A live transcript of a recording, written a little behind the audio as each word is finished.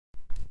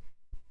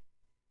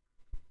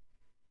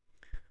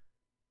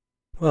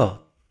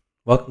Well,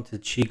 welcome to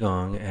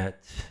QiGong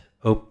at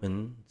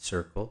Open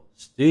Circle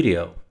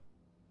Studio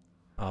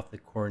off the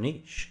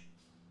Corniche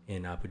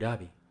in Abu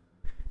Dhabi,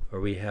 where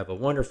we have a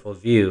wonderful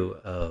view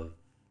of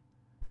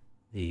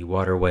the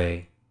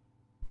waterway.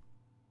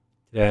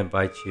 Today I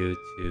invite you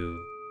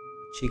to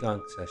a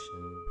QiGong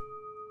session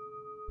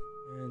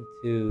and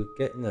to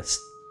get in a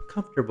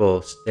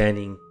comfortable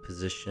standing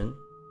position,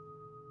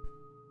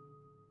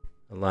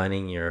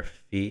 aligning your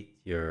feet,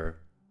 your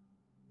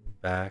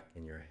back,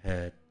 and your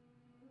head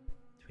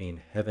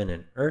between heaven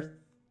and earth,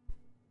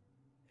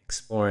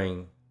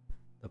 exploring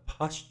the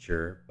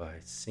posture by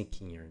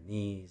sinking your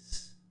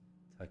knees,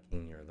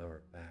 tucking your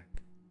lower back,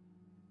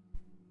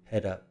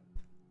 head up,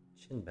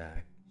 chin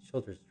back,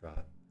 shoulders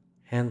drop,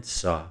 hands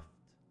soft.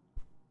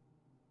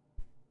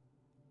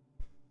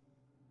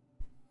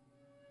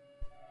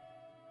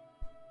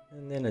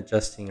 And then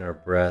adjusting our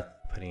breath,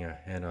 putting our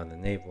hand on the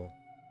navel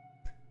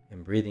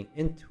and breathing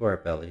into our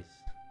bellies,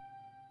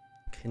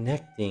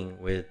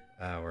 connecting with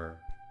our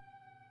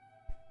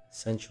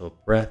essential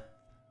breath.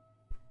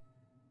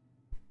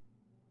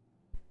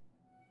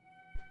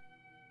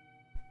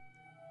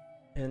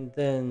 And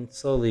then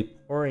slowly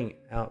pouring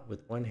out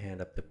with one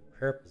hand up to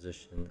prayer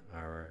position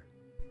our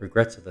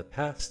regrets of the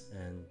past,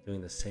 and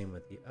doing the same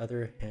with the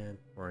other hand,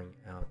 pouring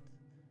out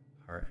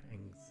our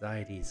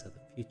anxieties of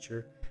the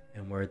future.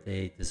 And where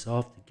they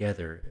dissolve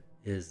together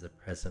is the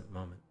present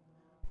moment,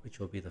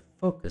 which will be the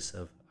focus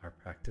of our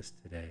practice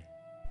today.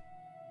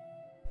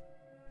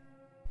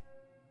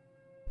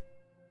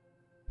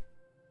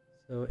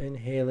 So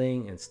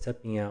inhaling and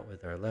stepping out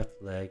with our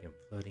left leg and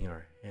floating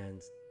our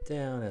hands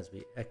down as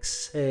we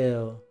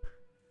exhale,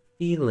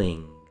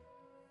 feeling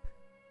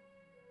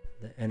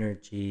the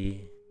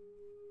energy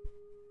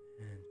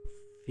and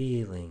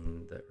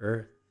feeling the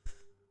earth.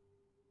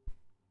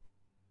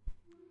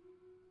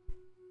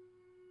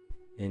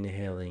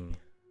 Inhaling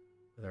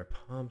with our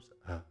palms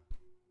up,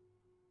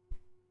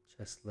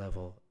 chest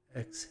level,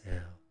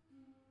 exhale,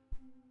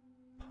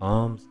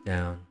 palms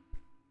down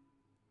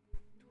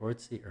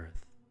towards the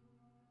earth,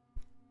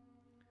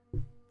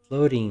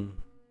 floating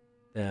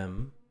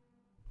them.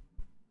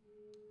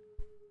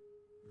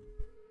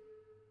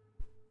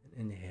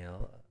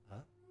 Inhale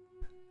up,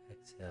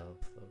 exhale,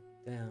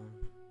 float down,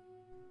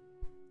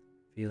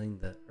 feeling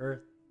the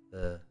earth,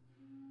 the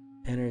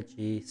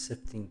energy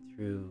sifting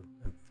through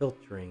and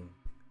filtering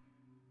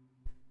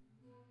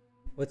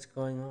what's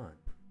going on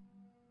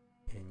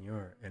in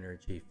your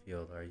energy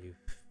field. Are you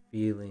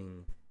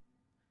feeling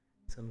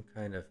some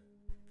kind of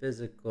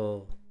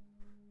physical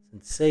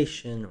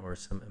sensation or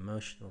some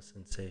emotional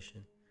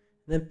sensation?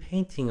 And then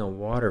painting a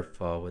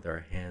waterfall with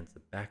our hands,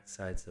 the back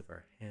sides of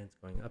our hands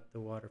going up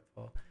the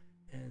waterfall,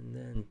 and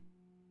then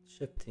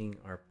shifting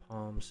our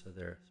palms so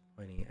they're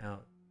pointing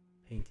out,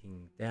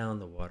 painting down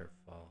the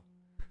waterfall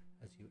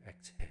as you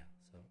exhale.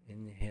 So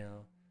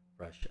inhale,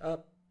 brush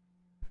up,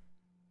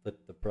 flip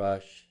the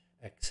brush,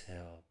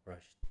 exhale,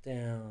 brush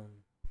down,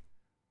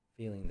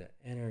 feeling the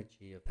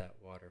energy of that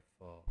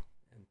waterfall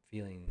and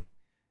feeling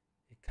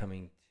it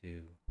coming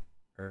to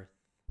earth,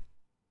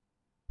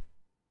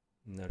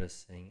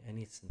 noticing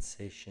any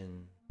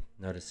sensation,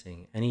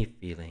 noticing any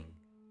feeling.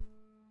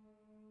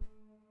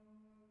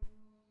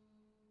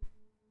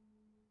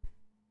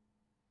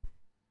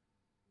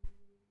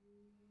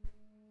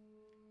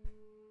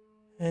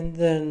 And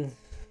then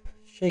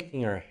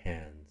shaking our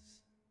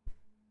hands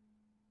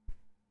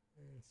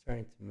and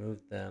starting to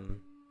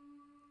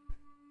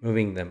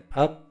moving them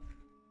up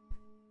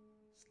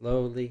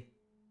slowly.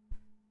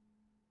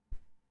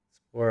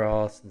 Explore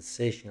all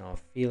sensation, all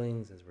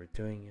feelings as we're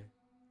doing it.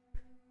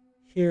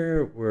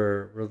 Here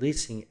we're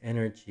releasing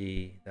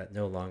energy that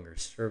no longer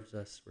serves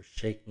us. We're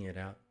shaking it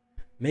out,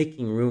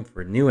 making room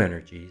for new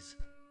energies.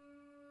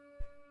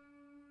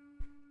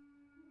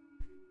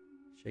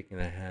 Shaking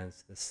the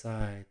hands to the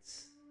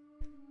sides,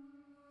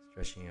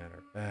 stretching out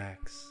our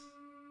backs,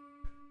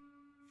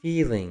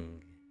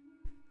 feeling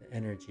the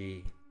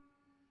energy,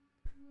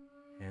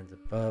 hands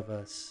above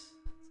us,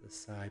 to the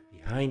side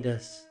behind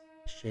us,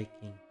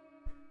 shaking.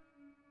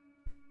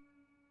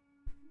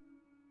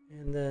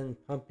 And then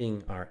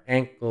pumping our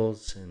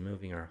ankles and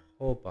moving our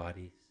whole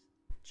bodies,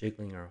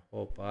 jiggling our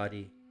whole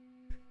body,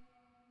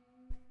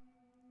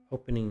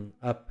 opening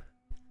up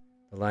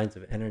the lines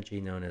of energy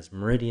known as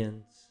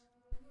meridians.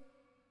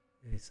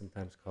 They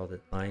sometimes called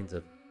it lines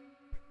of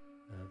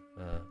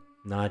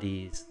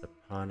nadis, the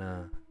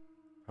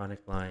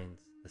pranic lines,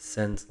 the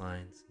sense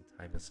lines in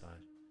Thai massage.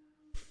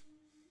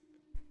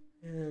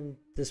 And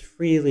just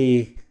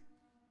freely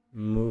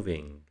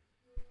moving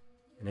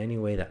in any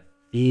way that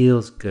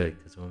feels good,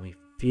 because when we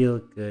feel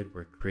good,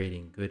 we're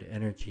creating good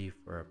energy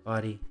for our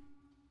body.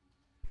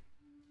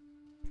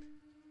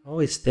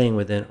 Always staying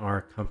within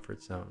our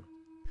comfort zone.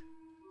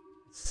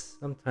 It's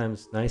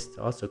sometimes nice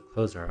to also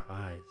close our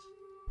eyes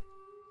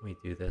when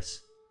we do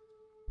this.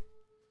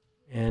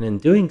 And in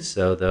doing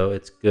so, though,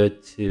 it's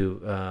good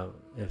to,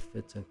 if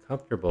it's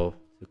uncomfortable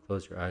to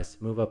close your eyes,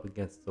 to move up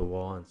against the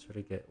wall and sort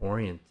of get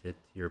oriented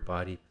to your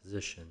body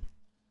position.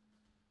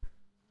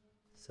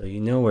 So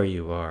you know where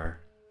you are,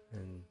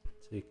 and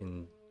So you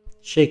can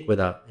shake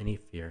without any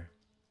fear.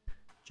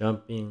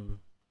 Jumping,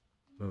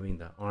 moving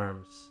the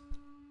arms,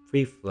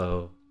 free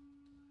flow,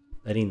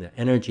 letting the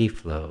energy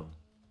flow.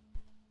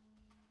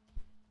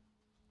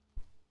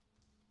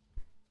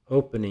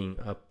 Opening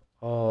up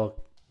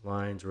all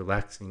lines,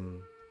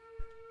 relaxing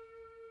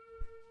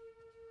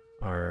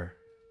our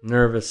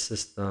nervous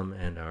system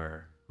and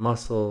our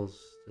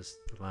muscles, just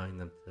allowing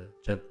them to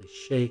gently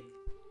shake,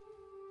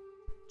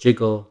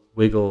 jiggle,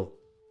 wiggle.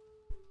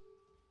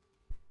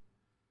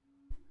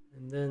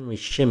 And then we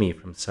shimmy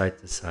from side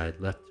to side,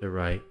 left to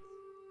right,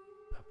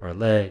 up our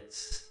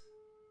legs,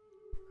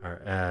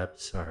 our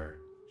abs, our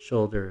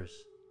shoulders,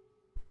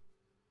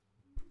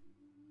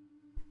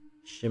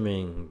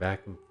 shimmying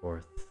back and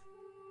forth,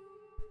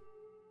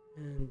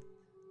 and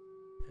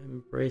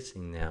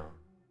embracing now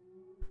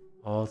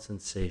all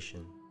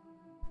sensation,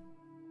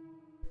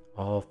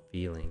 all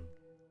feeling,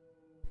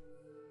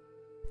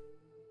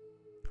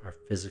 our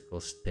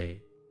physical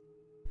state.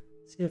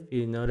 See if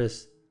you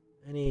notice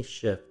any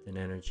shift in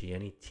energy,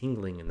 any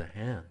tingling in the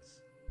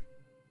hands.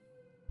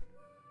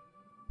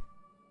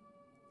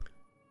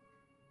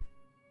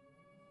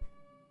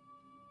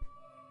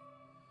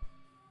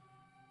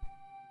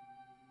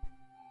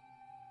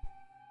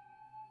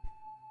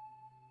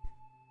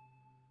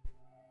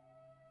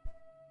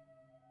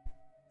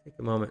 Take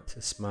a moment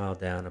to smile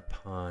down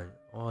upon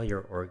all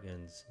your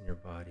organs in your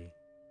body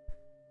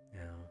now.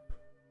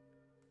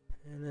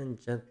 And then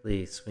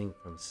gently swing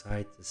from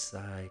side to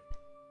side,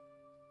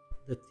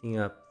 lifting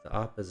up the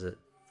opposite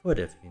foot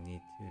if you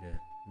need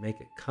to make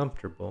it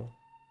comfortable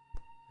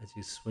as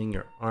you swing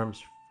your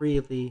arms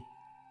freely,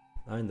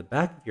 allowing the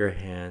back of your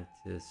hand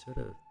to sort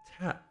of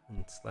tap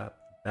and slap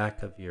the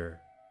back of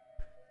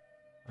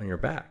on your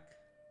back,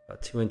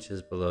 about 2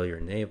 inches below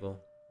your navel,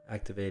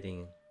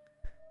 activating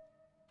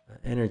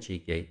energy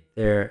gate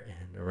there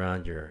and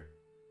around your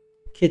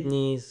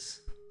kidneys,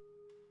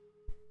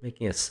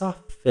 making a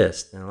soft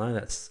fist and allowing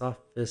that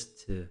soft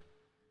fist to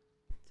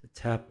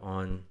tap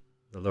on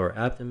the lower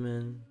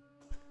abdomen,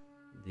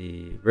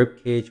 the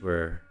rib cage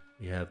where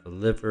we have the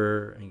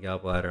liver and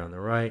gallbladder on the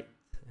right,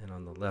 and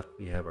on the left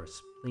we have our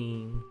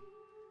spleen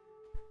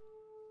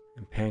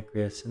and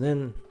pancreas, and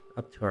then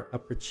up to our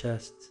upper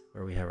chest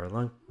where we have our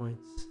lung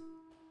points,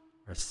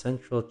 our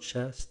central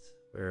chest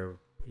where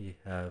we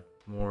have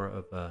more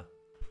of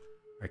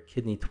our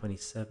kidney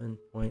 27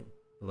 point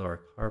below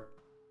our carp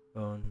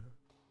bone,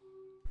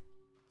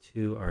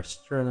 to our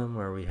sternum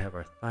where we have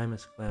our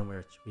thymus gland,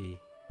 which we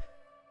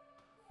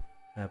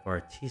have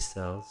our T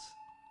cells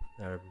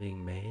that are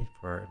being made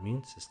for our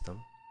immune system.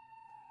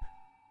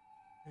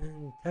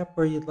 And tap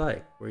where you'd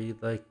like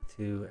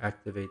to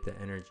activate the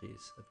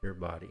energies of your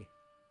body.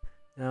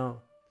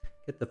 Now,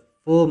 get the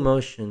full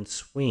motion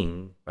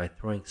swing by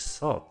throwing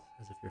salt,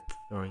 as if you're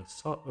throwing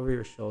salt over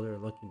your shoulder,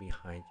 looking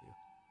behind you.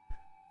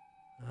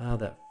 Allow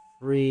that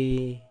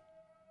free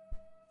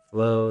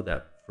flow,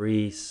 that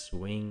free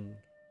swing,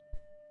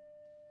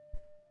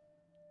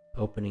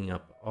 opening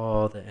up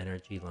all the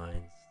energy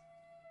lines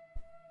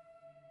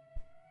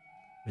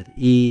with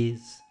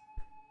ease,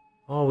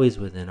 always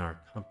within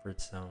our comfort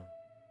zone.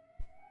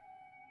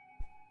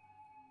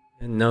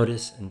 And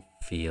notice and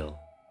feel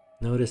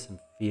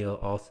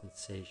all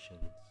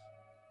sensations.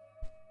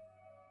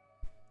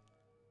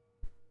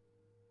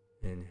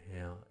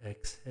 Inhale,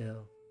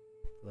 exhale,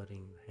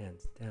 floating the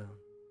hands down.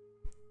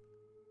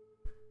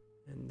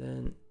 And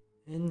then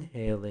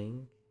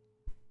inhaling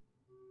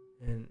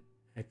and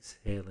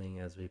exhaling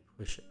as we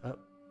push up.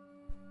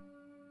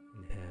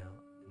 Inhale,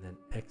 and then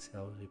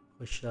exhale as we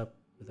push up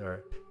with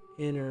our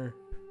inner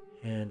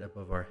hand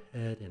above our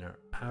head and our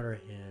outer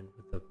hand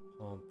with the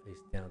palm face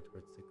down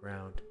towards the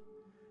ground.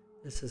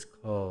 This is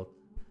called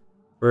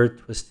bird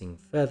twisting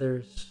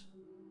feathers.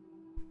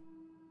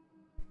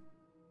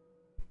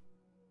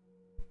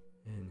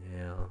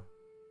 Inhale,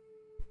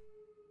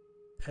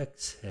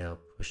 exhale,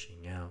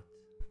 pushing out.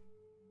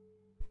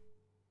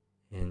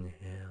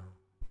 Inhale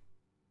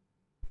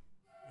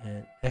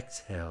and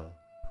exhale,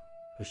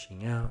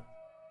 pushing out,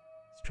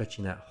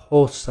 stretching that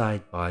whole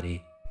side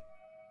body,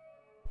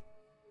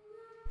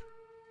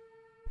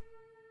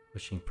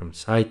 pushing from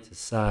side to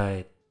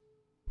side.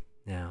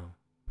 Now,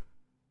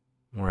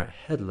 more at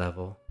head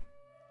level,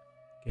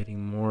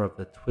 getting more of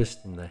a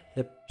twist in the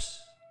hips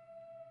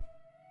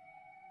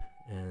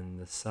and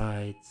the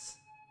sides.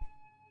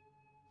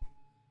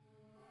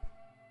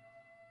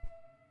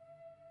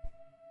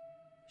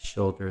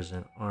 Shoulders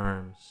and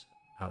arms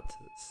out to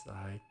the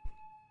side.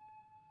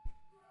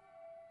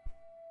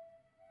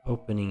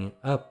 Opening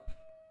up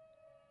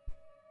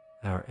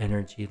our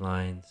energy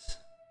lines.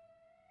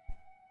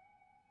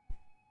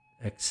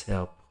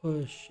 Exhale,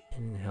 push.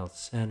 Inhale,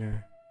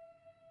 center.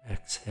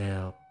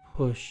 Exhale,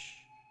 push.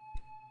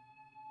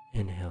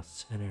 Inhale,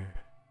 center.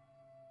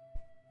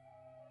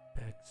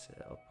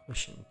 Exhale,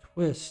 push and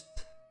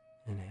twist.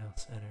 Inhale,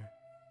 center.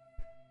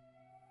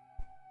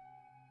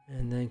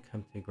 And then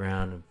come to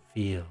ground and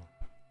feel.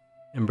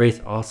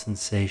 Embrace all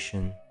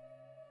sensation,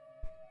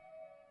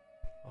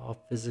 all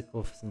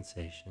physical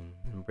sensation.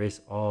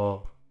 Embrace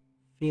all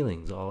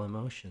feelings, all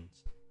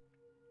emotions.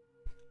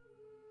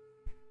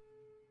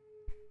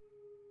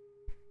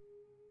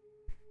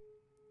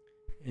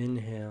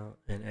 Inhale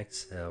and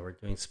exhale. We're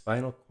doing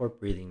spinal cord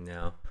breathing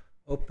now.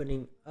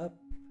 Opening up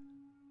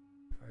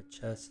our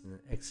chest and then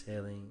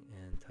exhaling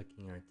and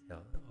tucking our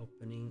tail.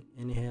 Opening,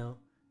 inhale,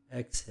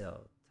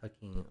 exhale,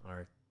 tucking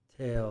our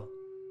tail.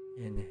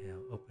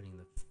 Inhale, opening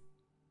the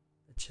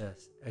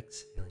chest,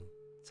 exhaling,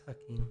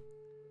 tucking.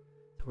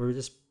 So we're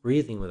just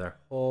breathing with our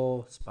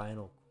whole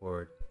spinal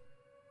cord.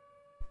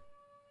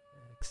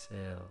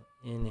 Exhale,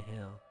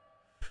 inhale,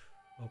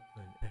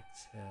 open,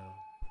 exhale,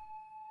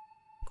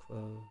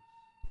 close.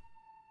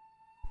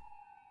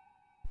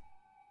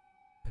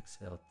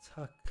 Exhale,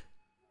 tuck,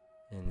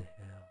 inhale,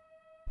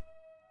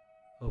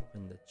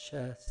 open the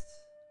chest,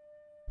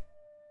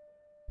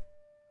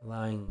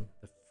 allowing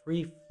the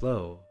free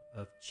flow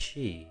of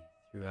qi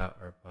throughout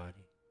our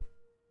body.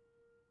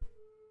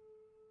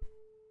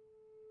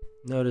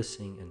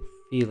 Noticing and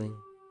feeling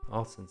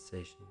all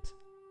sensations,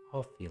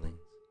 all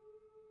feelings.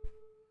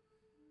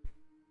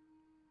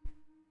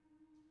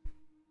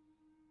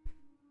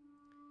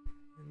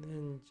 And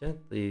then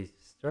gently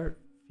start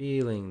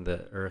feeling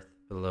the earth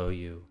below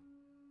you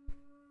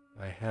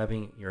by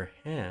having your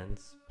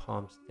hands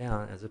palms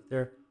down as if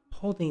they're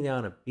holding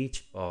down a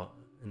beach ball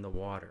in the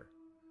water,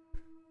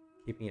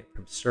 keeping it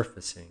from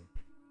surfacing.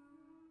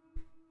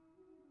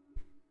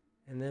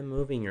 And then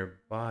moving your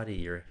body,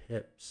 your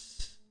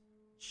hips,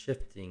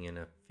 shifting in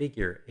a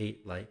figure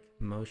 8-like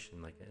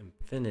motion, like an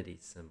infinity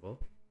symbol,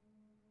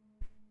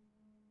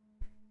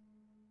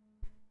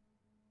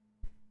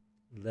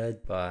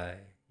 led by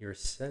your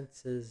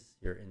senses,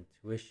 your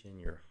intuition,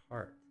 your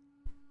heart,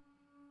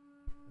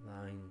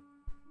 allowing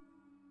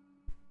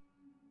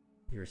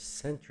your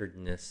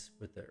centeredness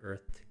with the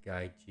earth to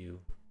guide you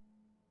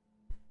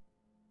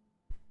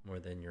more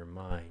than your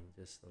mind,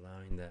 just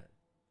allowing that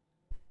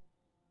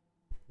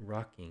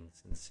rocking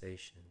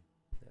sensation,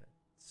 that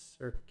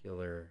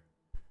circular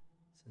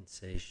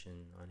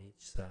sensation on each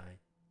side,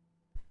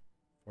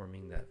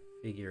 forming that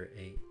figure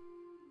 8,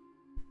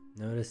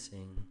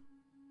 noticing,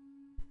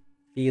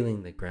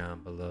 feeling the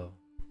ground below.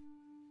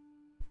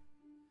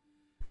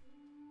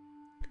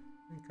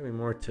 And coming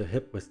more to a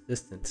hip width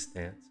distance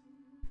stance.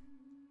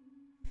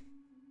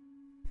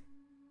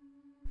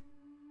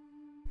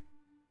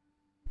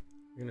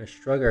 We're going to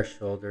shrug our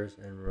shoulders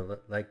and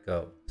let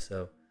go.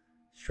 So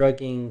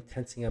shrugging,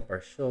 tensing up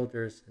our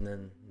shoulders, and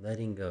then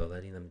letting go,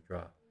 letting them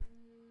drop.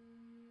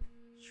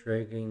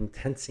 Shrugging,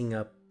 tensing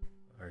up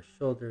our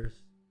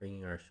shoulders,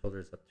 bringing our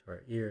shoulders up to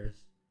our ears.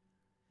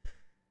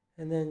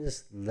 And then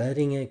just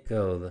letting it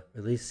go,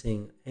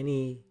 releasing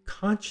any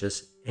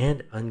conscious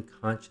and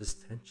unconscious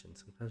tension.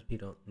 Sometimes we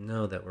don't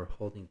know that we're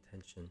holding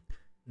tension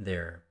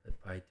there,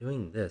 but by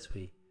doing this,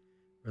 we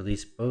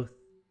release both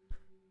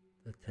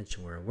the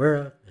tension we're aware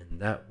of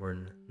and that we're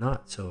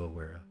not so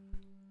aware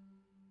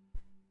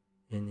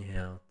of.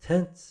 Inhale,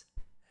 tense.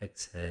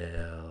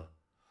 Exhale,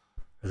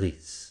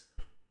 release.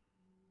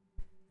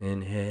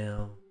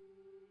 Inhale,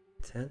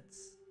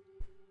 tense.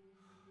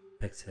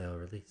 Exhale,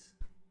 release.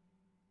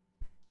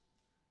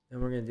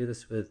 And we're going to do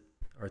this with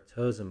our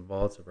toes and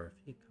balls of our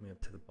feet, coming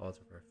up to the balls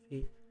of our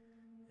feet,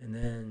 and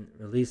then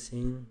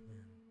releasing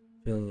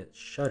and feeling it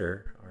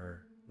shudder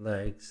our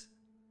legs.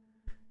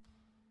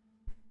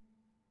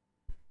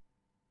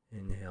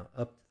 Inhale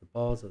up to the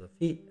balls of the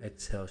feet.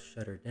 Exhale,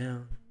 shudder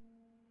down.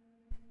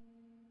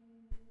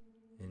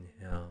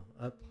 Inhale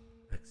up.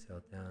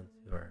 Exhale down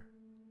to our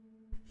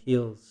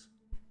heels.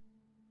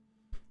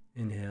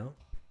 Inhale.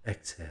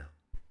 Exhale.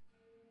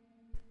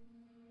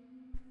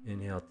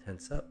 Inhale,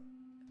 tense up.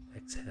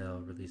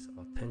 Exhale, release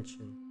all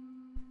tension.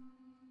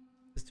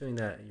 Just doing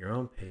that at your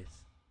own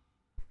pace.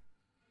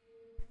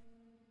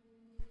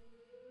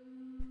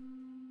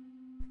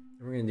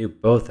 And we're going to do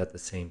both at the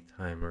same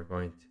time. We're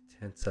going to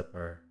tense up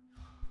our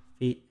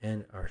feet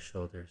and our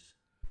shoulders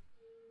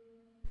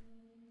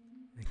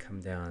and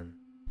come down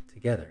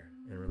together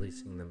and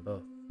releasing them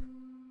both.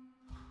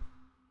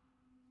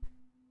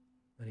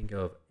 Letting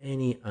go of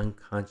any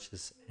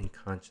unconscious and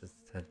conscious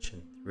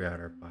tension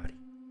throughout our body.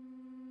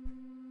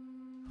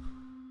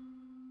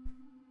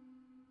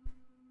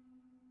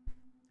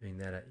 Doing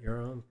that at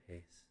your own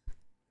pace.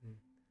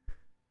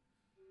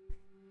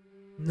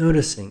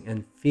 Noticing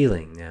and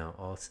feeling now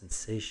all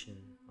sensation,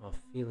 all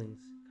feelings,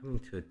 coming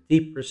to a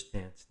deeper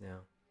stance now.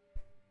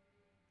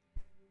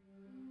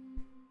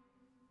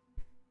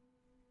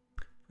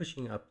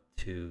 Pushing up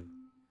to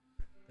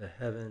the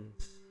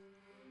heavens,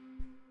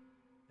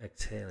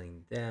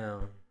 exhaling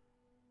down,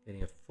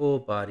 getting a full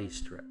body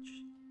stretch.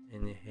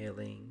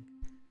 Inhaling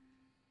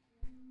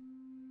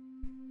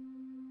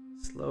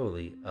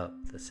slowly up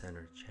the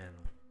center channel.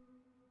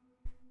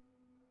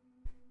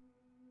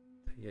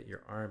 So you get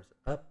your arms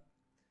up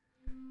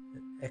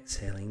and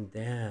exhaling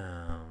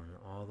down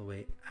all the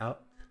way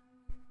out,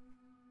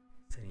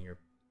 sending your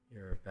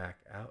back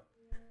out,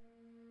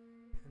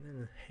 and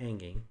then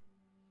hanging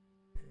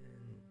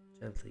and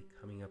gently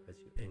coming up as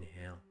you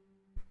inhale.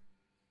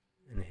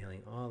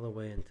 Inhaling all the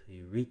way until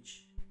you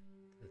reach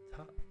the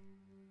top.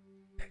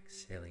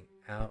 Exhaling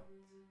out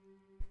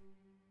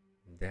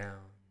and down.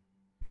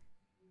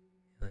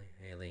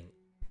 Inhaling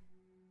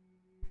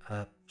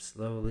up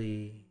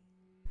slowly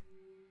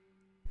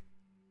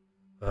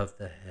above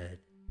the head.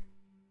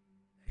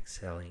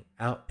 Exhaling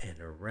out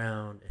and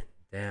around and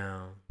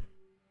down.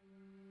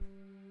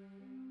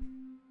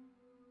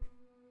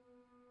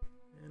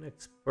 And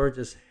explore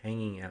just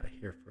hanging out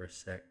here for a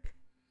sec.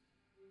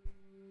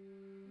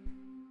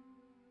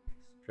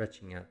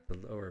 Stretching out the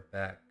lower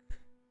back.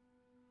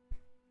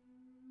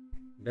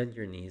 Bend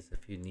your knees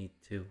if you need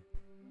to.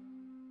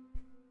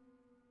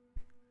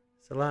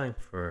 Just allowing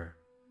for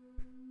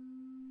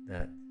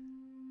that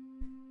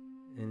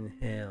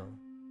inhale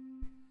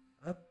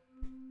up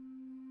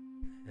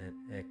and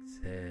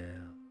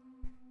exhale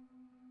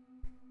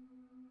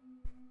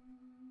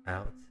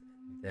out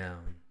and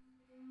down.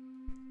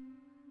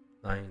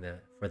 Allowing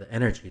for the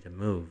energy to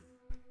move.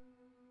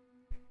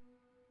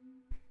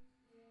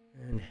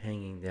 And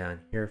hanging down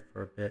here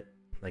for a bit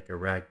like a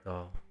rag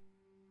doll.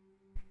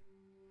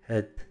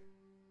 Head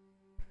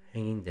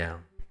hanging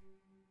down.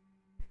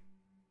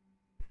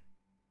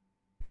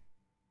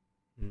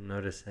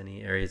 Notice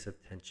any areas of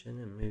tension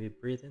and maybe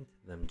breathe into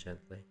them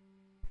gently.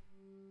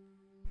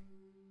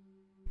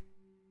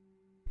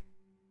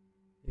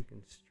 You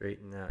can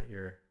straighten out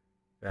your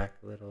back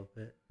a little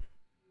bit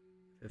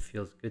if it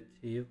feels good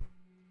to you.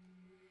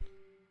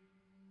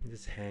 And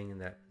just hang in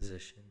that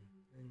position.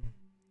 And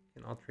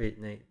you can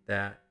alternate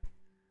that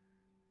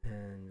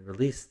and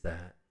release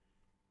that.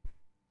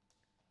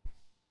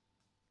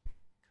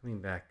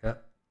 Coming back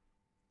up,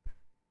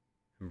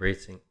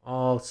 embracing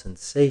all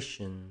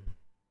sensation,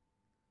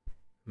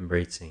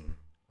 embracing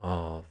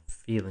all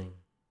feeling.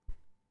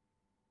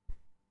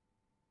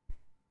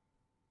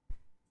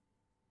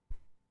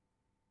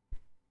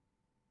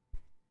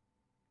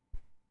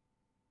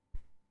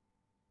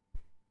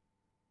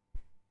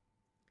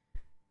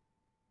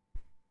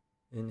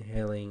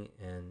 Inhaling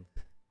and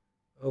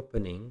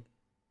opening,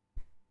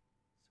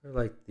 sort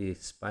of like the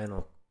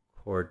spinal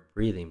cord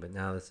breathing, but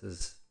now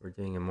we're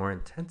doing a more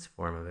intense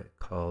form of it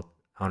called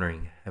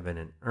honoring heaven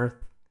and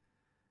earth.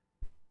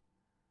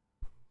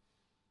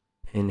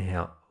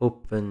 Inhale,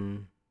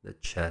 open the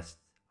chest,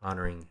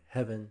 honoring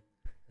heaven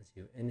as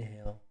you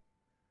inhale.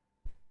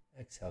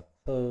 Exhale,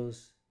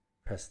 close,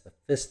 press the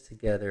fists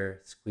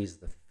together, squeeze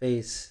the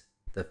face,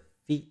 the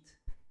feet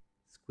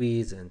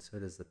squeeze, and so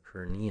does the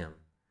perineum,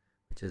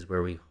 which is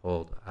where we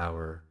hold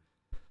our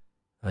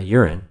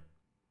urine.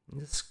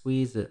 And just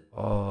squeeze it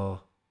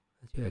all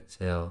as you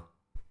exhale.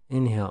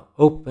 Inhale,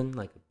 open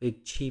like a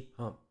big chi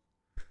pump,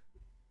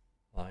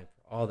 allowing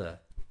for all the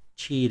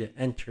chi to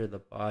enter the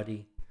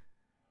body,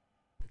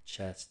 the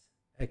chest.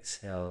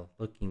 Exhale,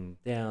 looking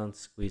down,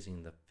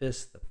 squeezing the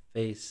fist, the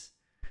face,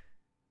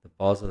 the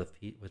balls of the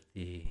feet with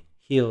the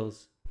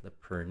heels, the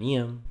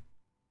perineum.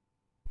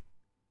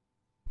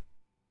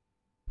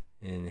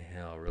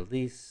 Inhale,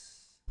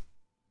 release,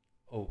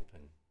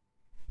 open.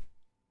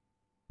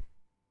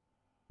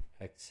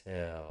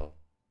 Exhale,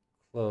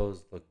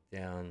 close, look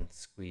down,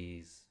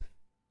 squeeze,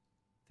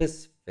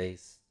 fist,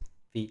 face,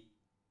 feet,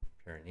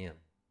 perineum.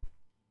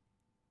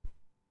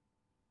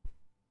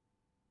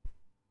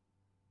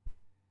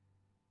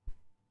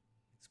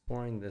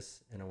 Exploring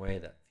this in a way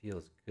that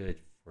feels good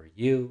for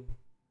you.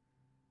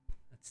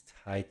 That's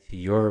tied to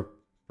your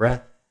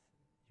breath,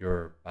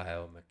 your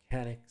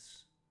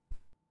biomechanics.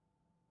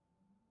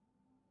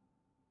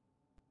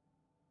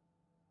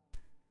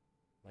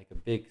 Like a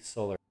big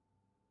solar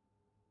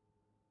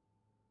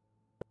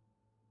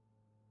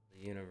the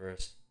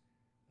universe,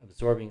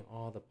 absorbing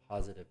all the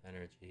positive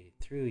energy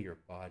through your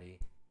body,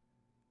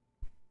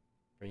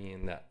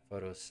 bringing that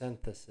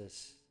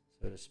photosynthesis,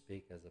 so to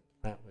speak, as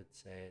a plant would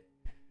say it.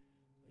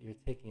 You're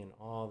taking in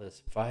all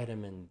this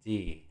vitamin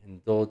D,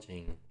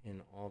 indulging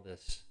in all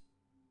this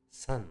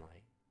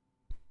sunlight,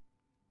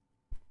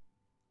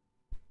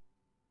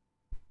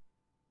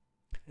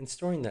 and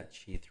storing that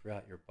chi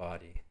throughout your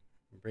body,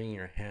 bringing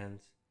your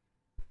hands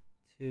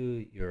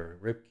to your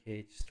rib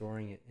cage,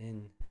 storing it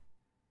in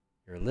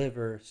your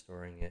liver,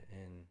 storing it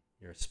in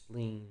your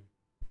spleen.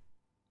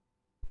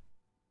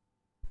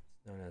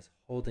 It's known as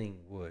holding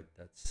wood.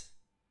 And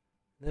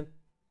then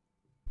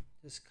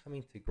just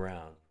coming to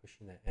ground,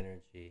 pushing that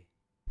energy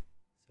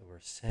so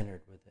we're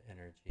centered with the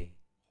energy,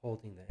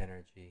 holding the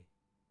energy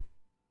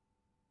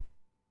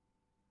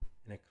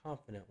in a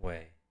confident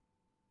way.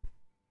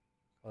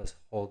 Call this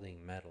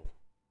holding metal.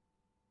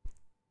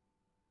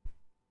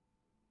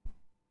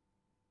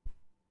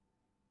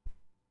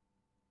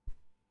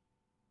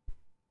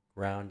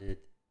 Grounded,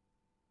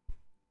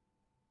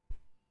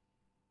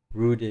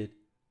 rooted,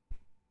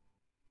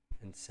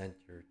 and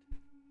centered,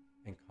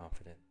 and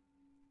confident.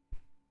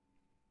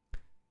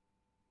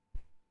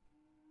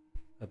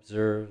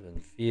 Observe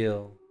and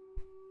feel,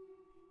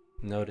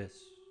 notice.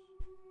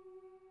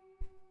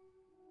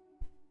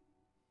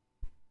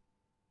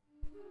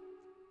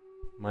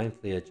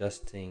 Mindfully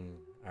adjusting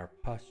our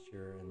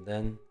posture and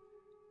then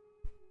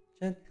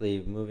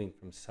gently moving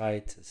from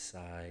side to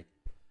side.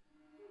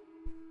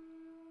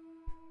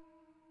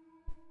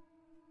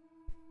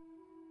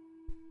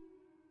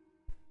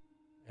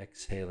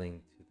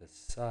 Exhaling to the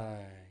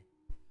side.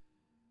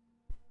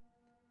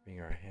 Bring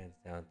our hands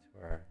down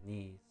to our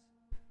knees.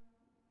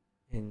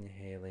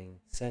 Inhaling,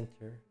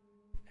 center.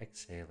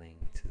 exhaling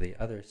to the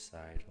other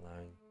side,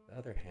 allowing the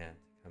other hand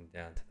to come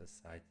down to the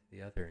side to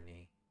the other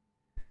knee.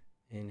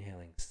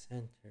 Inhaling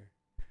center.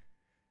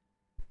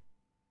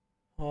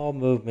 All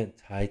movement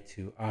tied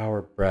to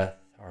our breath,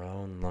 our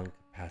own lung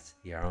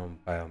capacity, our own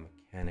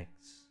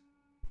biomechanics.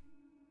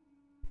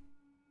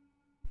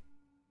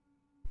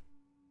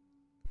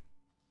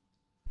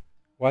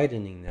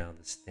 Widening now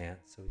the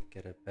stance so we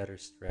get a better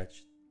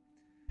stretch.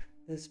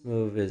 This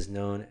move is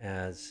known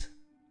as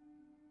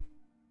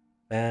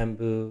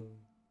bamboo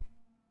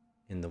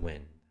in the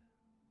wind.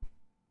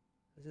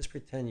 Just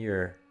pretend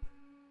you're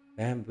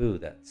bamboo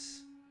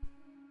that's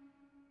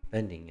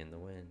bending in the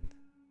wind.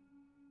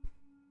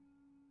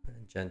 A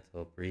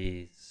gentle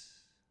breeze.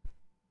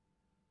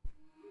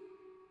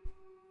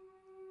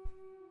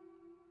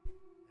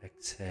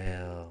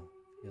 Exhale,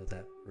 feel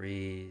that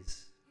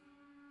breeze.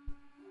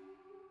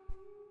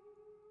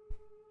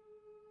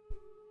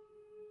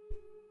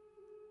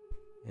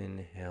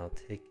 Inhale,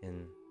 take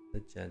in the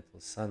gentle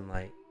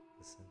sunlight,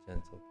 the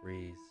gentle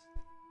breeze.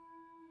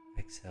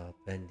 Exhale,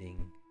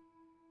 bending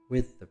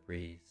with the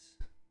breeze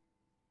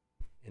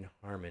in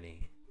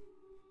harmony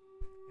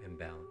and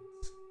balance.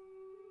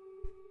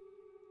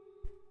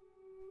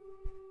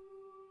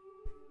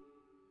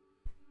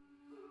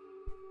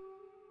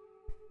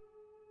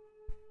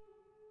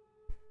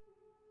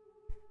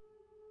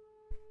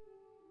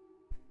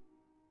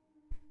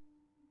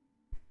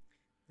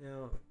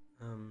 Now,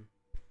 the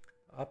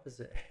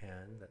opposite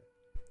hand,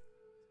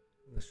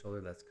 the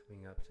shoulder that's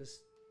coming up,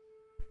 just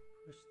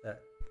push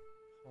that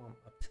palm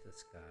up to the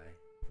sky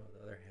while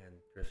the other hand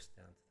drifts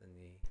down to the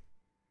knee.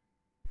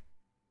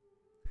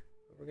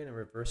 But we're going to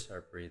reverse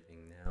our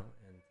breathing now,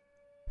 and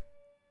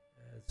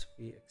as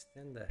we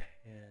extend the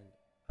hand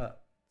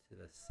up to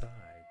the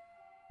side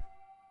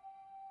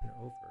and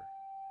over,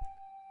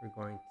 we're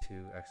going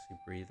to actually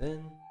breathe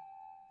in,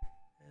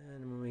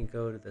 and when we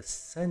go to the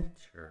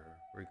center,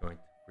 we're going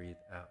to breathe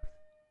out.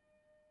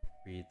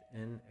 Breathe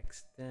in,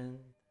 extend,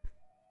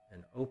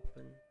 and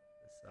open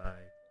the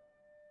side.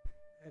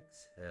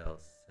 Exhale,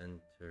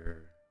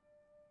 center.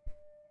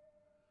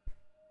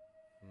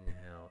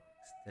 Inhale,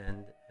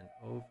 extend and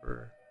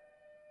over,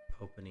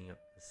 opening up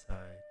the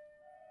side.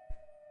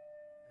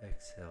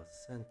 Exhale,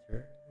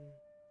 center. And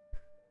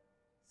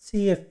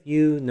see if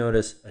you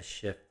notice a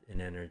shift in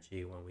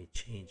energy when we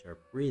change our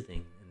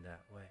breathing in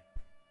that way.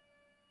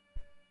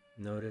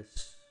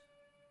 Notice,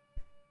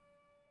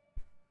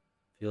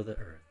 feel the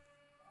earth.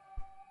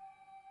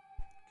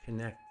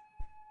 Connect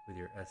with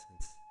your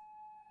essence.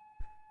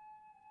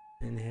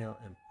 Inhale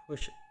and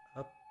push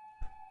up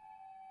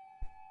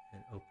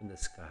and open the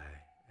sky.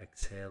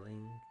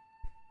 Exhaling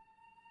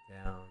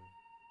down.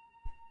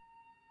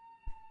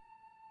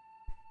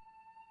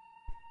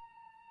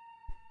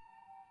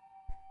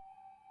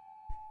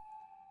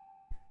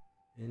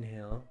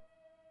 Inhale.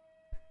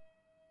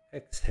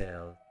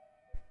 Exhale,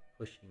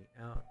 pushing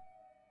out.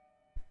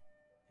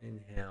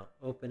 Inhale,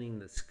 opening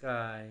the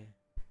sky.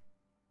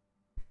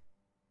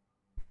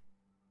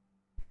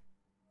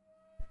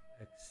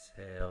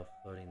 Exhale,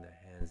 floating the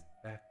hands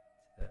back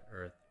to the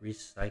earth,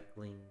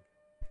 recycling,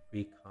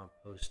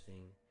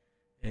 recomposting.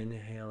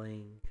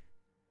 Inhaling,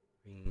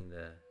 bringing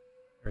the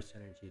earth's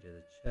energy to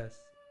the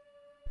chest.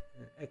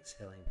 And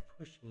exhaling,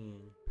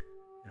 pushing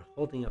and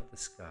holding up the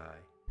sky.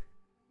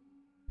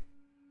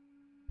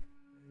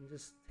 And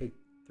just take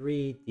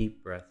 3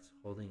 deep breaths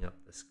holding up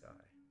the sky.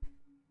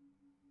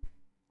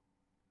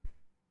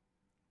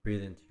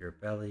 Breathe into your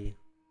belly.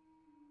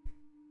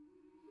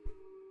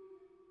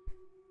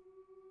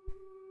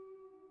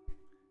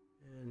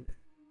 And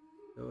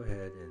go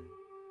ahead and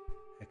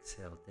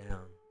exhale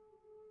down.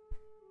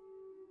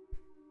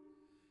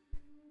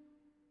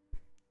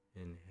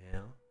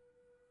 Inhale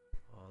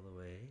all the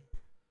way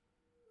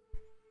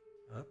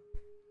up.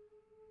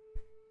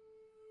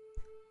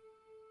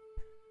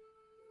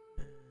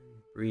 And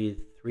breathe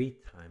 3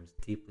 times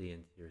deeply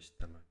into your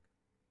stomach.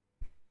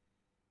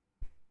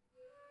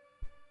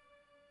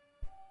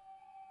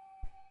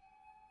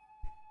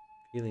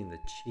 Feeling the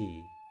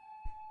chi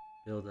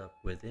build up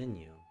within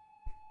you.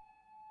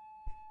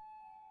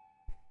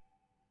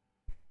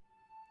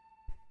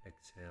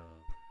 Exhale,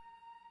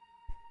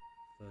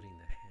 floating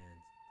the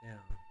hands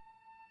down.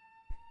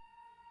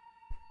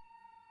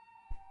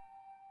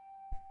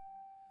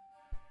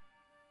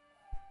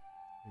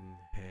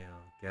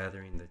 Inhale,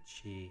 gathering the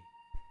chi.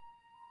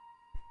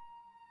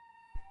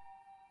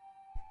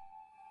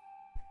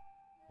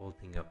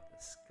 Holding up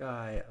the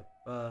sky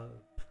above.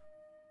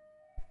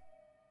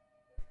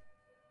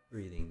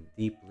 Breathing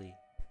deeply.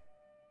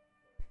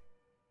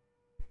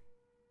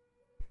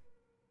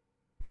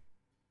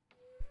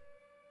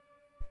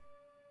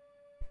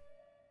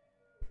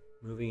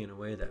 Moving in a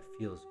way that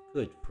feels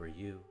good for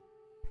you.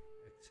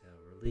 Exhale,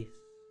 release.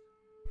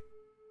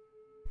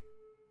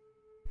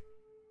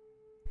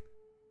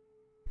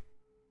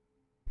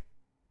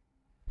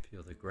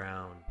 Feel the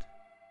ground.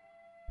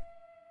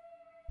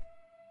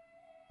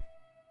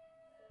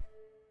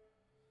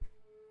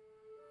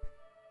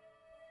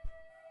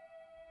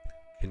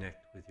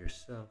 Connect with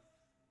yourself.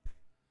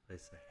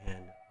 Place a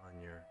hand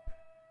on your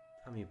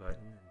tummy button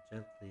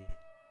and gently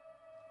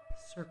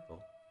circle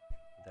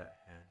that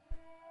hand.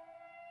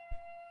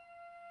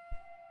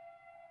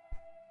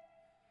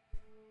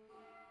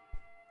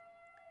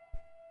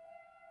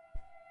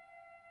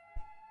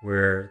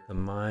 Where the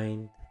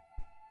mind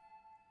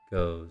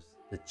goes,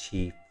 the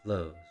chi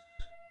flows.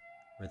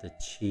 Where the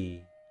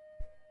chi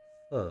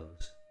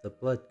flows, the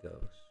blood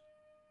goes.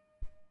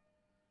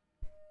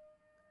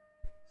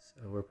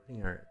 So we're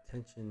putting our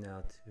attention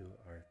now to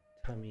our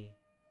tummy,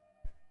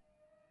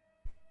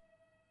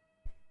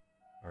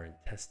 our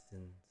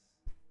intestines,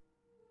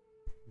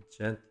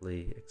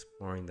 gently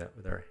exploring that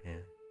with our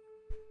hand.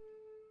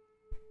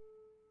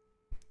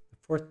 The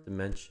fourth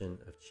dimension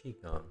of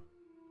QiGong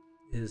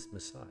is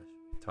massage.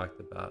 We talked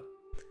about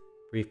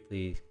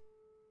briefly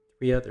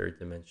 3 other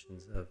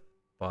dimensions of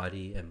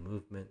body and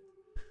movement.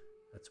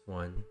 That's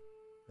one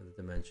of the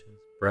dimensions.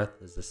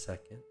 Breath is the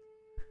second,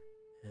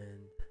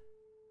 and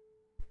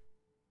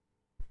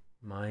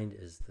mind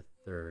is the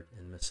third,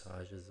 and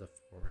massage is the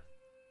fourth.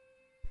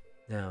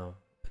 Now,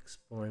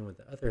 exploring with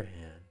the other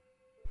hand,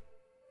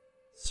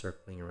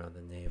 circling around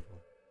the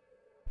navel.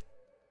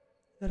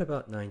 That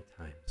about 9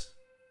 times,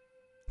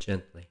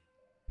 gently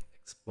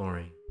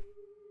exploring.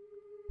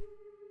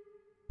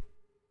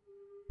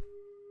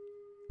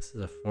 This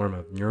is a form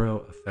of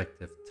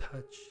neuroaffective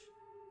touch,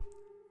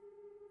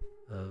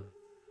 of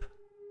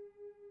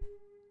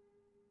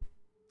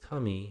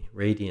tummy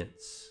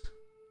radiance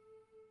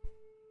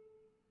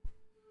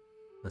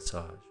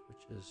massage,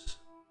 which is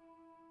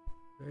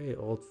a very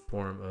old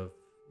form of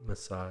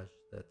massage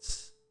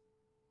that's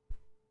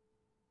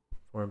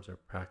forms are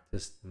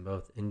practiced in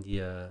both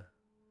India,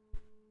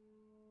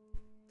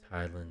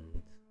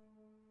 Thailand,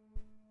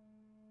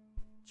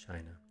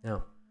 China.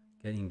 Now,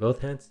 getting both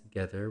hands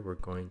together, we're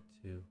going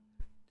to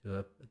do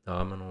an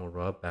abdominal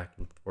rub back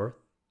and forth,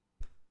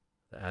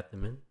 the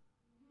abdomen.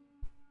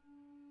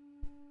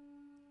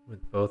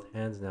 With both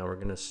hands now, we're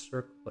going to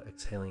circle,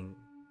 exhaling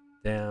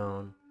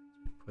down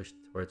as we push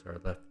towards our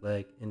left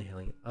leg,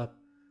 inhaling up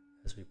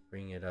as we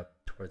bring it up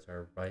towards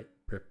our right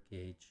rib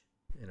cage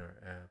in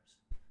our abs,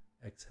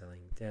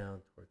 exhaling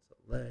down towards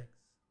the legs,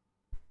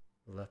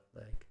 the left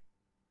leg,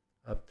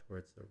 up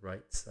towards the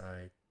right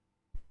side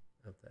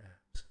of the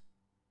abs.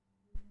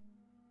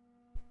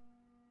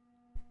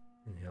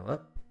 Inhale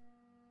up,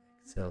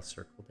 exhale,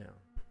 circle down.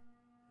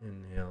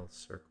 Inhale,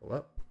 circle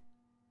up.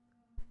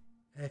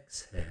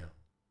 Exhale,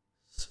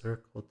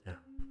 circle down.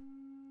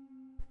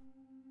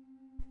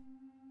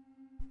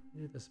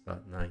 Do this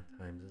about 9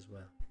 times as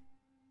well.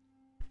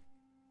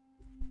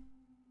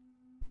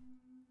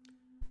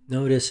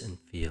 Notice and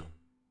feel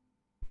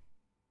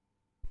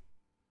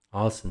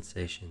all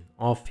sensation,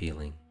 all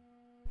feeling.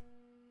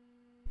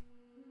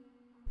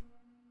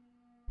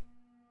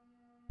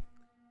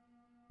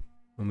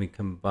 When we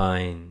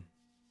combine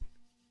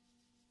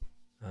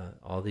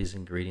all these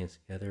ingredients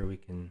together, we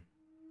can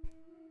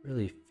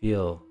really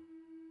feel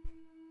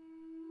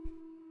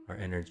our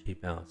energy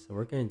balance. So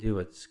we're going to do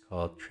what's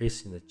called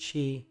tracing the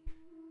chi,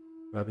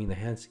 rubbing the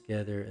hands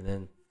together, and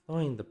then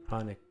flowing the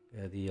pranic,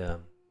 the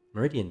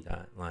meridian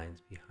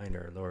lines behind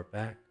our lower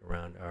back,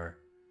 around our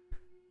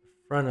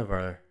front of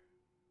our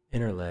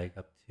inner leg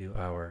up to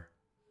our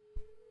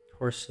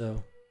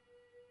torso,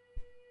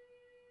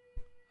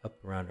 up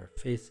around our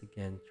face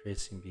again,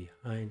 tracing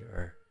behind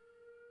our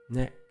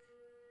neck,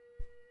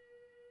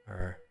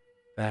 our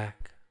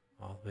back,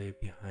 all the way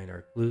behind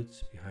our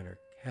glutes, behind our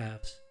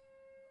calves,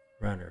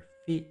 around our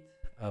feet,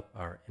 up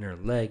our inner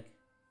leg.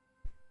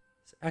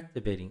 It's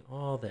activating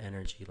all the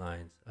energy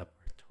lines up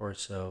our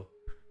torso.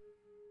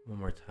 One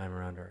more time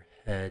around our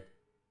head,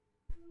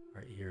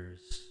 our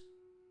ears,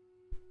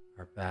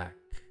 our back,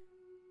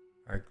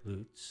 our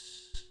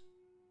glutes,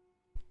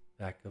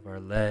 back of our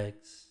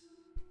legs.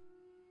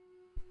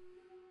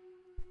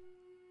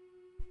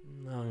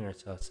 Allowing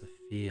ourselves to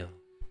feel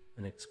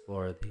and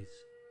explore these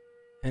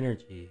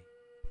energy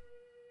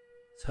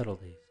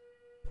subtleties.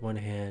 One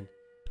hand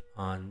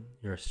on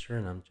your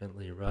sternum,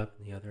 gently rub,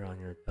 and the other on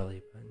your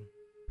belly button.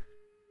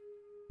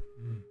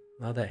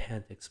 Allow that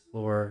hand to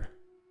explore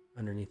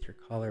underneath your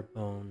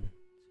collarbone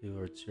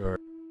towards your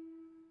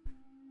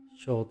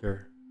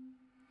shoulder,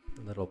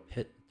 a little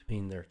pit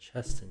between their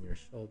chest and your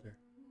shoulder.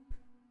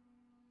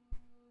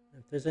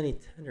 If there's any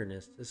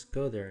tenderness, just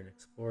go there and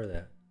explore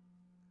that.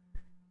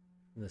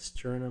 From the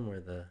sternum, where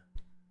the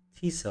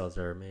T cells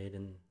are made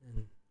and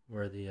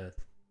where the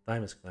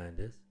thymus gland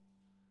is,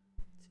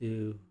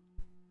 to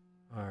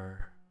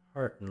our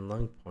heart and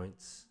lung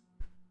points.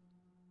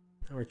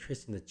 Now we're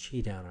tracing the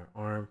chi down our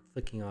arm,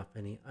 flicking off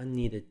any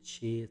unneeded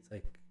chi. It's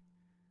like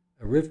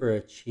a river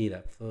of chi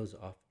that flows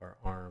off our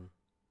arm,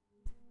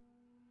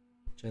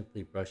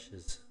 gently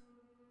brushes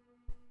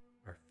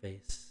our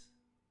face.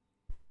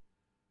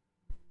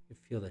 You can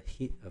feel the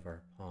heat of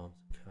our palms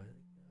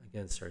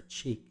against our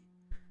cheek.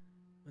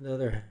 On the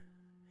other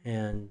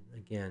hand,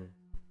 again,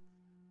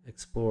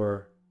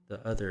 explore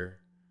the other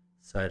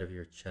side of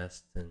your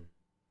chest, and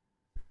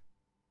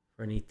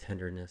for any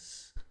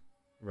tenderness,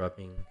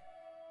 rubbing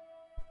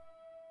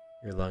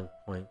your lung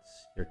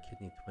points, your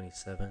kidney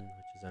 27,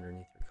 which is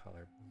underneath your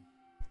collarbone.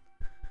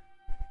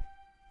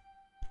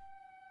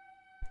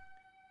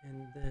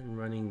 And then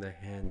running the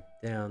hand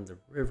down the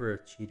river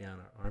of qi down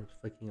our arms,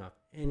 flicking off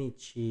any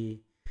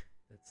qi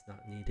that's not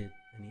needed,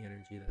 any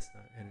energy that's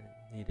not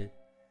needed,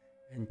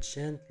 and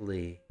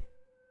gently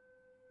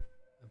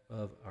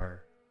above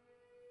our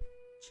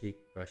cheek,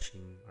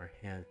 brushing our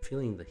hand,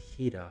 feeling the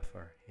heat off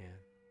our hand,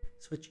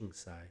 switching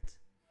sides.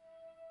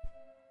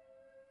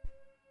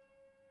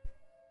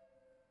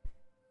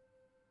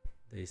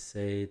 They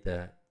say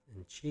that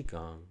in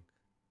QiGong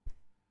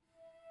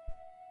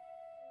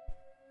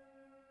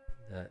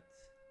that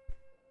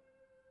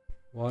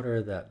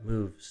water that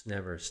moves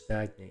never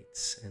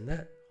stagnates, and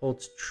that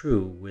holds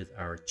true with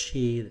our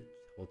qi, that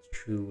holds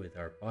true with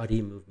our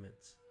body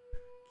movements.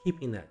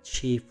 Keeping that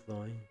qi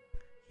flowing,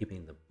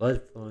 keeping the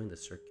blood flowing, the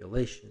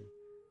circulation,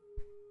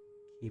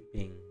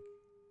 keeping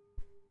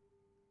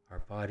our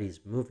bodies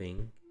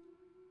moving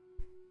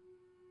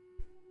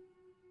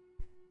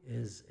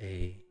is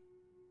a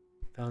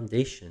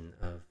foundation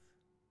of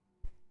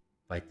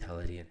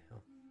vitality and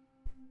health.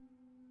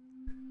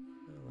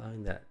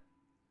 Allowing that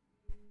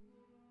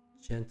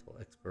gentle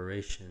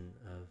exploration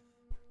of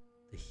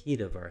the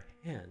heat of our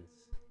hands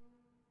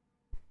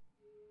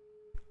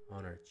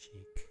on our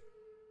cheek.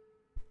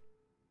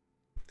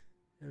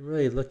 And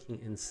really looking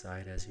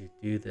inside as you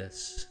do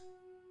this,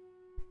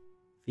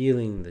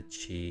 feeling the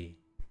qi,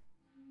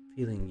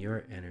 feeling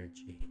your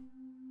energy,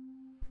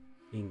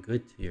 being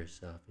good to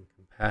yourself and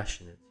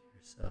compassionate to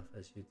yourself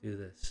as you do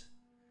this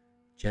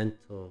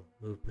gentle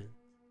movement,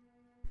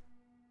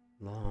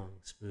 long,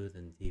 smooth,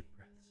 and deep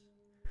breaths.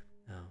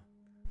 Now,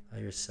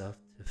 allow yourself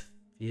to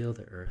feel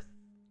the earth.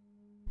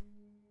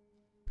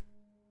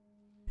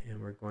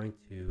 And we're going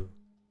to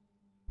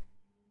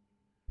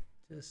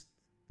just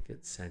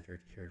get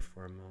centered here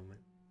for a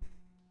moment.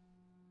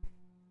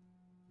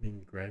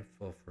 Being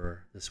grateful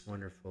for this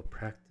wonderful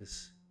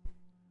practice.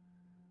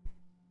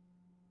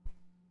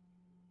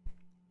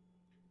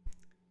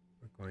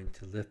 We're going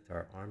to lift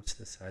our arms to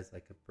the sides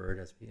like a bird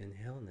as we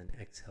inhale, and then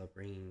exhale,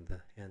 bringing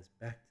the hands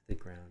back to the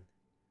ground.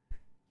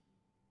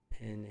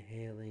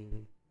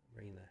 Inhaling,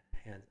 bringing the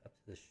hands up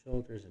to the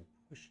shoulders and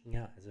pushing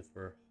out as if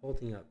we're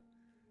holding up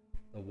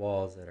the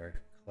walls that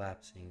are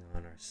collapsing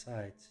on our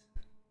sides.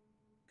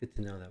 Good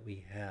to know that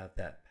we have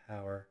that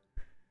power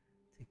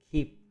to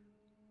keep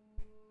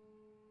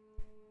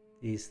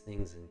these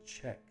things in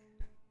check.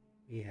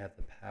 We have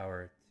the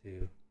power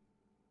to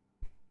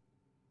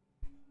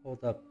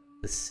hold up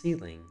the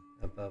ceiling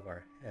above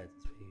our heads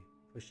as we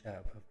push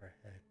out above our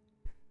head.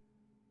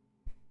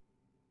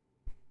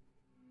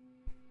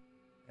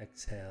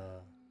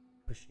 Exhale,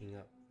 pushing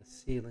up the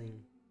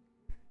ceiling,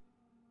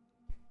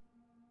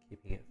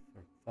 keeping it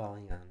from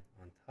falling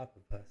on top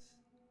of us.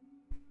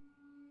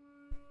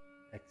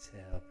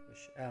 Exhale,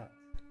 push out.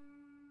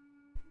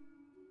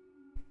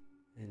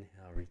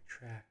 Inhale,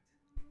 retract.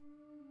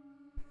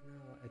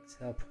 Now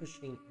exhale,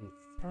 pushing in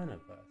front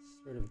of us,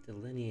 sort of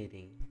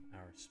delineating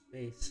our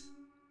space,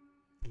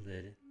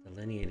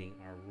 delineating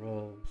our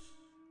roles,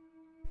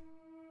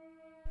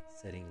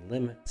 setting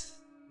limits.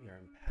 We are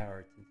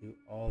empowered to do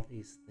all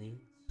these things,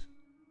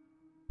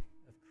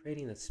 of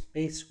creating the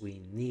space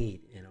we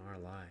need in our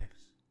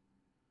lives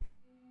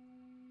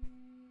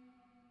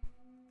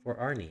for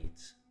our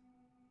needs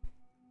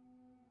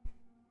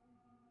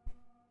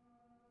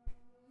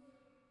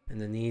and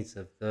the needs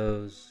of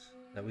those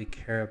that we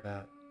care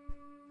about,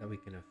 that we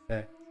can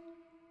affect,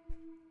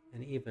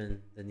 and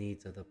even the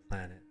needs of the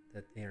planet,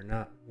 that they are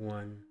not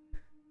one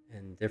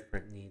and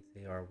different needs,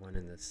 they are one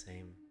and the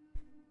same.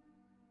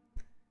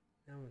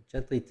 Now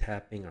gently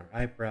tapping our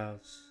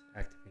eyebrows,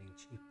 activating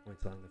chi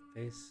points along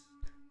the face,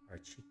 our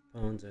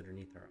cheekbones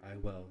underneath our eye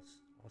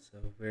wells, also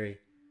very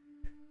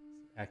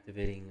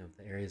activating of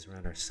the areas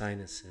around our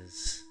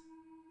sinuses,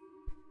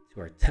 to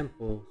our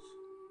temples.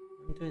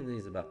 I'm doing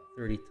these about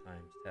 30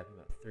 times, tapping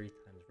about 30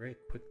 times very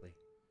quickly,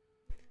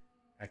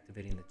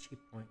 activating the chi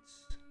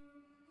points,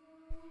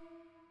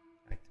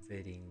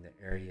 activating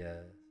the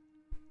area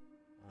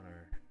on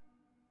our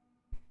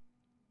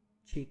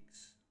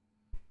cheeks,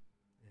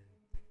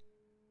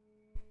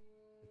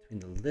 between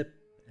the lip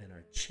and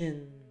our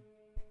chin,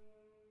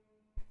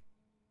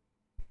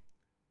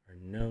 our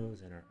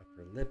nose and our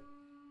upper lip,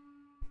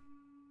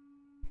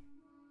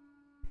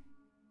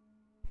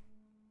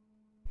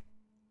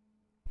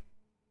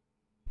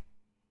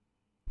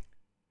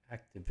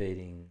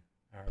 activating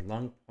our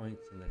lung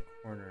points in the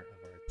corner of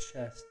our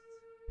chest,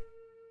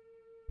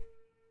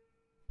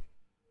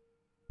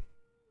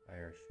 by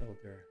our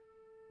shoulder,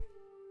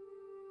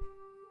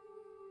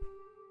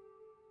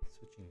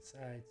 switching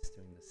sides,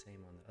 doing the same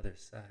on the other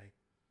side.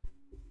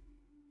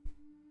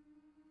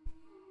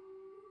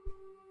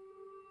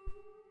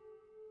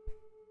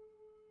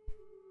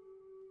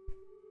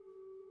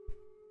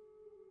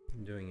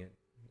 I'm doing it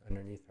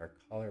underneath our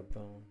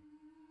collarbone,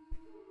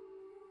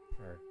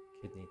 our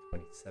kidney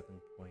 27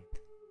 point.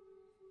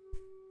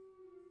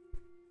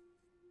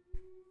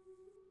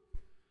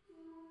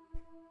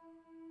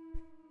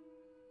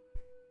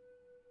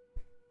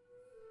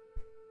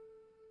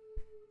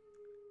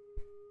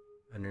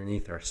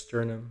 Underneath our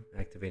sternum,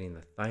 activating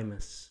the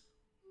thymus.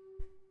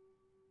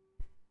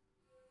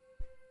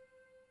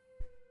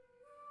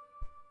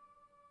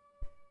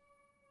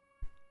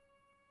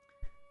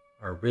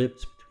 our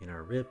ribs, between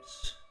our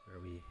ribs,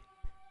 where we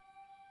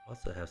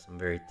also have some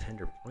very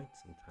tender points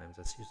sometimes.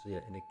 That's usually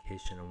an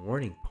indication, a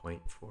warning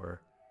point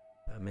for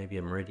maybe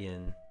a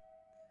meridian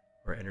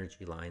or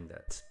energy line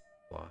that's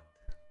blocked,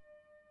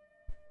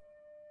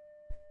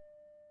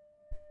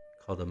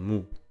 called a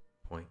mu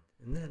point.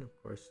 And then,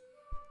 of course,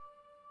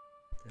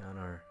 down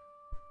our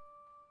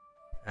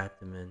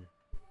abdomen,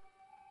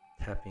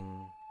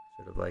 tapping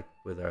sort of like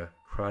with a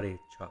karate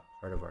chop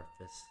part of our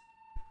fist,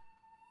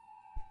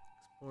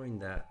 exploring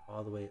that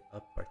all the way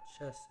up our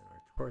chest and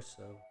our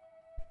torso,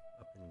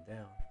 up and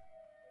down,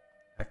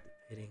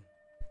 activating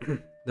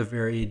the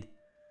varied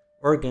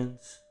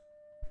organs,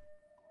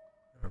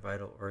 our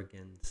vital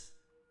organs,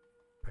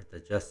 our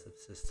digestive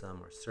system,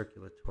 our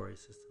circulatory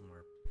system,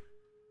 our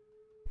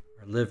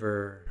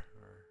liver,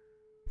 our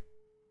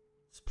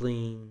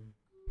spleen,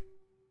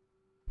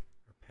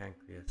 our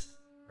pancreas,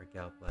 our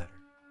gallbladder.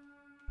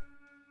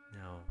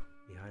 Now,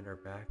 behind our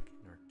back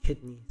and our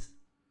kidneys,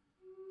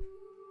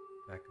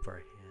 back of our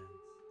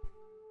hands,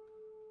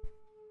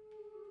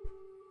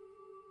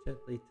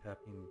 gently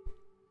tapping,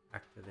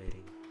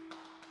 activating,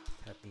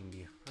 tapping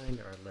behind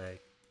our leg,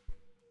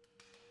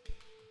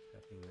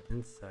 tapping the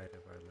inside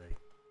of our leg.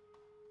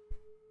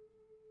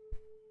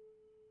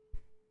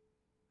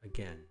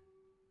 Again,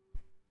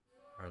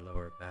 our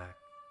lower back,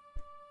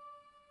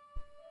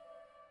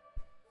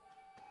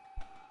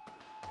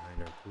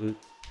 behind our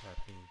glutes,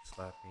 tapping,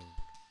 slapping,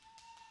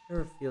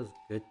 whatever feels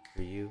good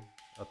for you,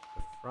 up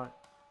the front,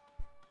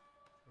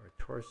 our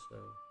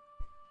torso.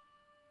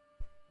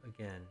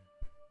 Again,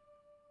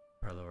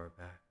 our lower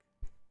back,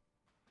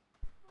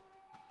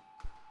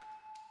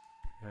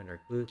 behind our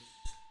glutes,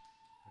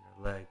 and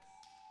our legs,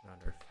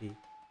 around our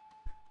feet,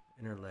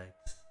 inner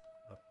legs,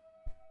 up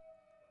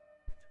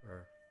to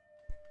our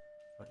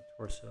front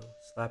torso,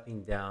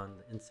 slapping down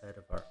the inside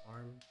of our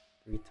arm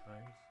 3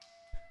 times,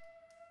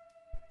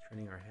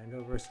 turning our hand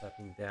over,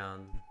 slapping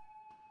down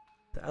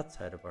the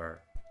outside of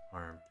our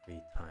arm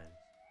 3 times,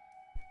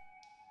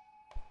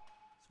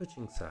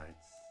 switching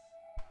sides,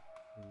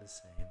 doing the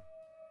same.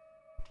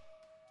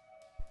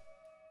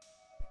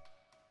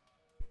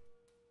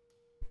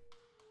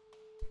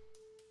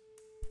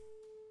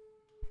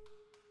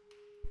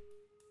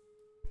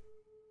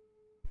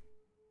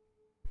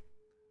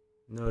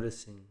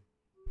 Noticing,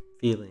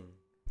 feeling,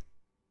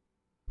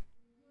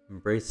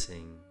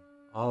 embracing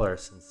all our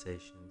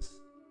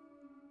sensations,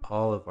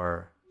 all of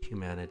our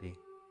humanity.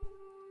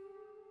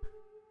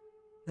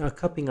 Now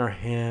cupping our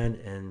hand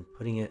and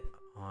putting it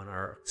on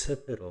our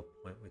occipital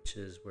point, which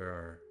is where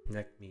our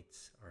neck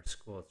meets our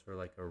skull. It's sort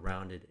of like a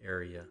rounded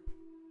area.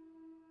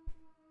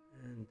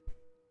 And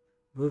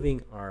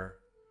moving our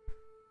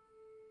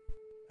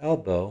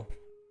elbow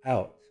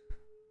out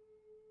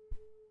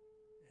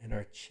and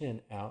our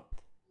chin out as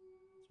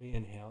we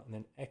inhale, and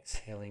then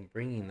exhaling,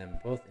 bringing them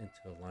both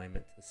into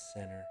alignment to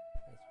center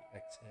as we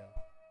exhale.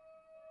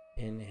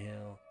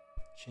 Inhale,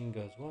 chin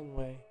goes one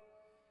way,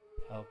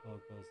 elbow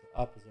goes the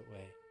opposite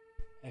way.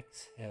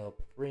 Exhale,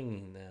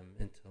 bringing them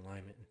into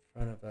alignment in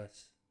front of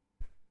us.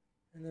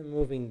 And then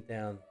moving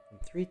down from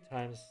 3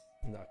 times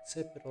in the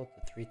occipital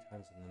to 3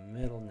 times in the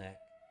middle neck,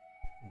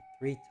 and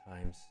 3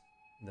 times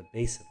in the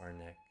base of our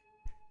neck,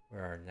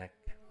 where our neck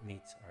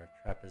meets our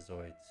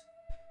trapezoids,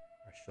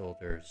 our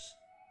shoulders.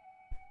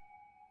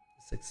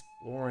 Just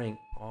exploring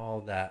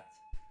all that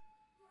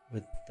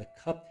with the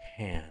cupped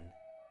hand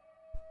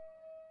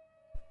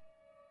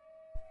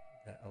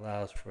that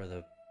allows for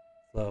the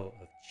flow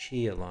of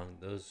chi along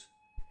those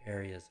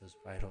areas, those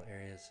vital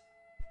areas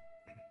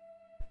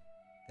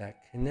that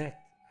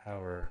connect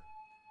all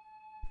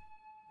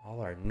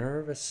our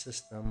nervous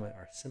system,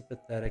 our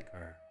sympathetic,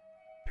 our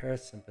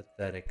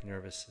parasympathetic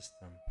nervous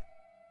system,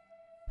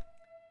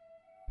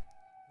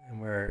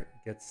 and where it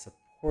gets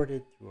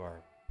supported through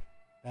our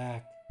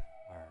back,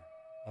 our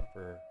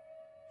upper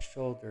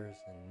shoulders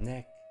and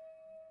neck,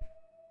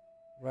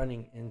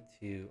 running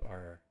into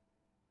our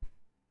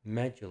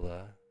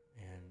medulla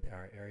and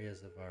our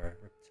areas of our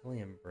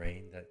reptilian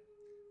brain that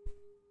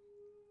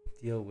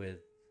deal with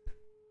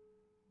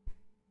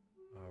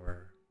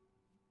our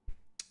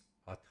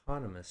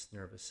autonomous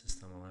nervous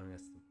system, allowing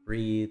us to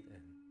breathe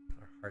and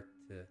our heart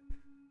to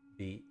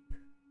beat,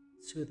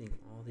 soothing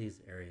all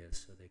these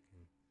areas so they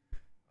can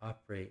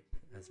operate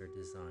as they're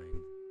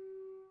designed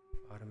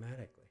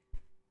automatically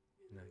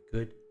in a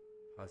good,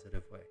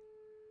 positive way.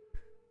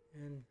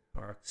 And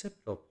our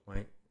occipital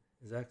point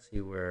is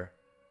actually where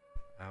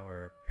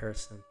our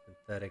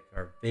parasympathetic,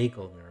 our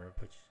vagal nerve,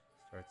 which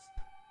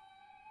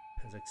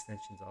has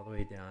extensions all the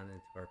way down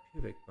into our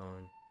pubic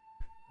bone,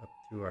 up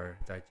through our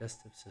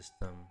digestive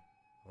system,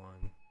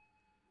 along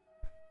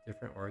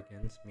different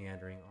organs,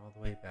 meandering all the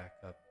way back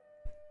up,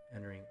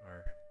 entering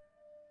our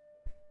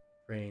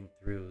brain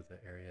through the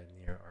area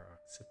near our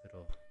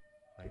occipital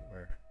point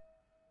where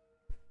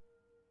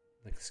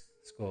the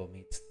skull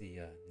meets the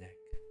neck.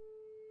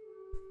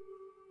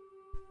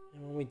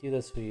 And when we do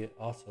this, we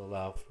also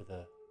allow for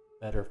the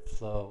better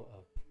flow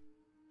of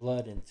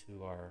blood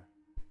into our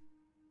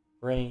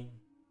brain.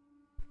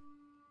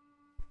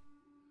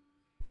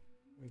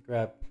 We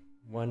grab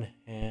one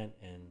hand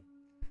and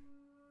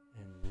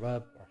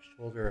rub our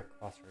shoulder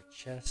across our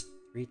chest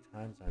 3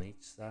 times on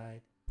each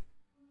side,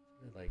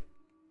 sort of like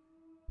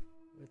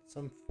with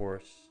some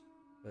force,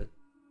 but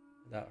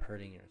without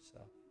hurting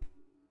yourself.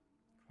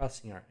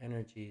 Crossing our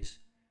energies,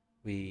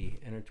 we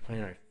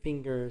intertwine our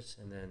fingers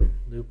and then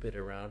loop it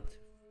around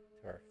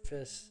to our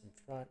fists in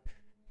front,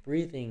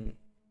 breathing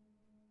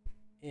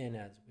in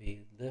as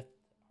we lift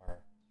our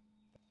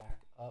back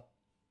up,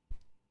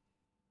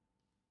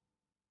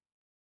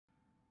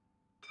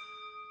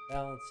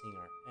 balancing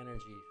our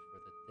energy for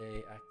the day,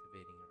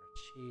 activating our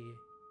chi.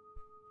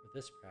 For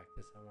this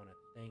practice, I want to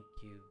thank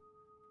you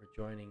for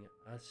joining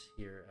us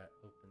here at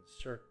Open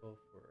Circle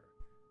for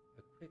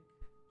a quick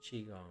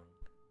QiGong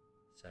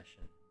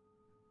session.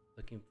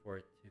 Looking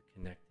forward to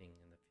connecting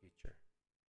in the future.